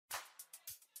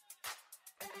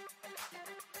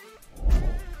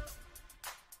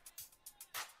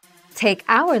Take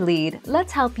our lead,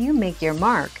 let's help you make your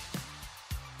mark.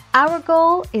 Our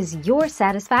goal is your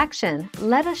satisfaction.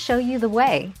 Let us show you the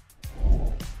way.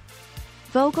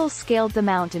 Vogel scaled the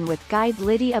mountain with guide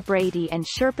Lydia Brady and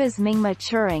Sherpas Mingma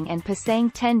Churing and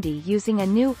Pasang Tendi using a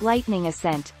new lightning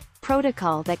ascent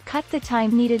protocol that cut the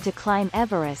time needed to climb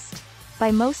Everest.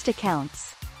 By most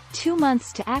accounts, 2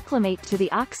 months to acclimate to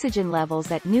the oxygen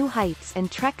levels at new heights and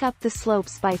trek up the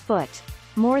slopes by foot,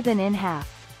 more than in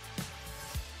half.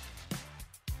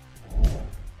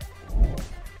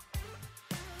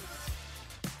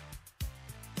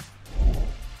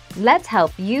 Let's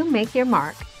help you make your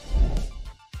mark.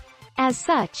 As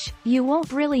such, you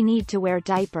won't really need to wear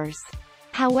diapers.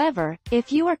 However,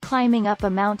 if you are climbing up a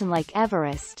mountain like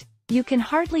Everest, you can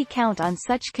hardly count on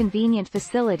such convenient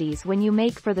facilities when you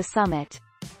make for the summit.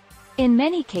 In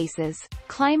many cases,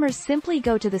 climbers simply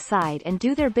go to the side and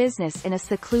do their business in a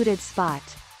secluded spot.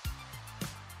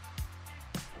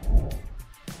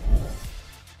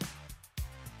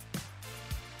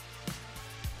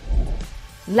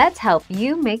 Let's help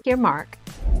you make your mark.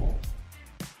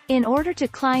 In order to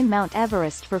climb Mount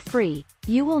Everest for free,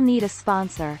 you will need a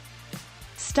sponsor.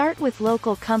 Start with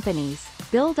local companies,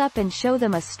 build up and show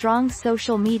them a strong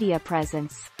social media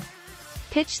presence.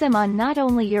 Pitch them on not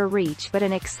only your reach but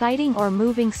an exciting or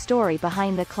moving story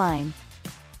behind the climb.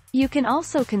 You can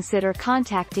also consider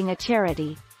contacting a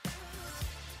charity.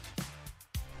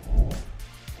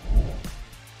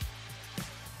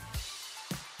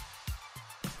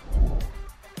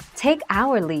 Take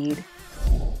our lead.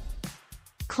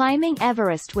 Climbing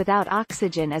Everest without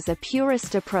oxygen is a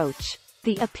purist approach,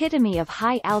 the epitome of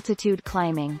high-altitude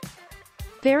climbing.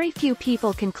 Very few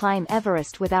people can climb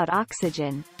Everest without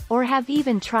oxygen, or have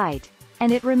even tried,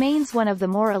 and it remains one of the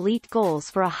more elite goals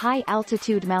for a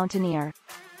high-altitude mountaineer.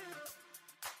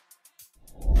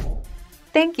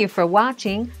 Thank you for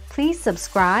watching. Please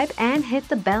subscribe and hit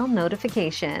the bell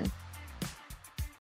notification.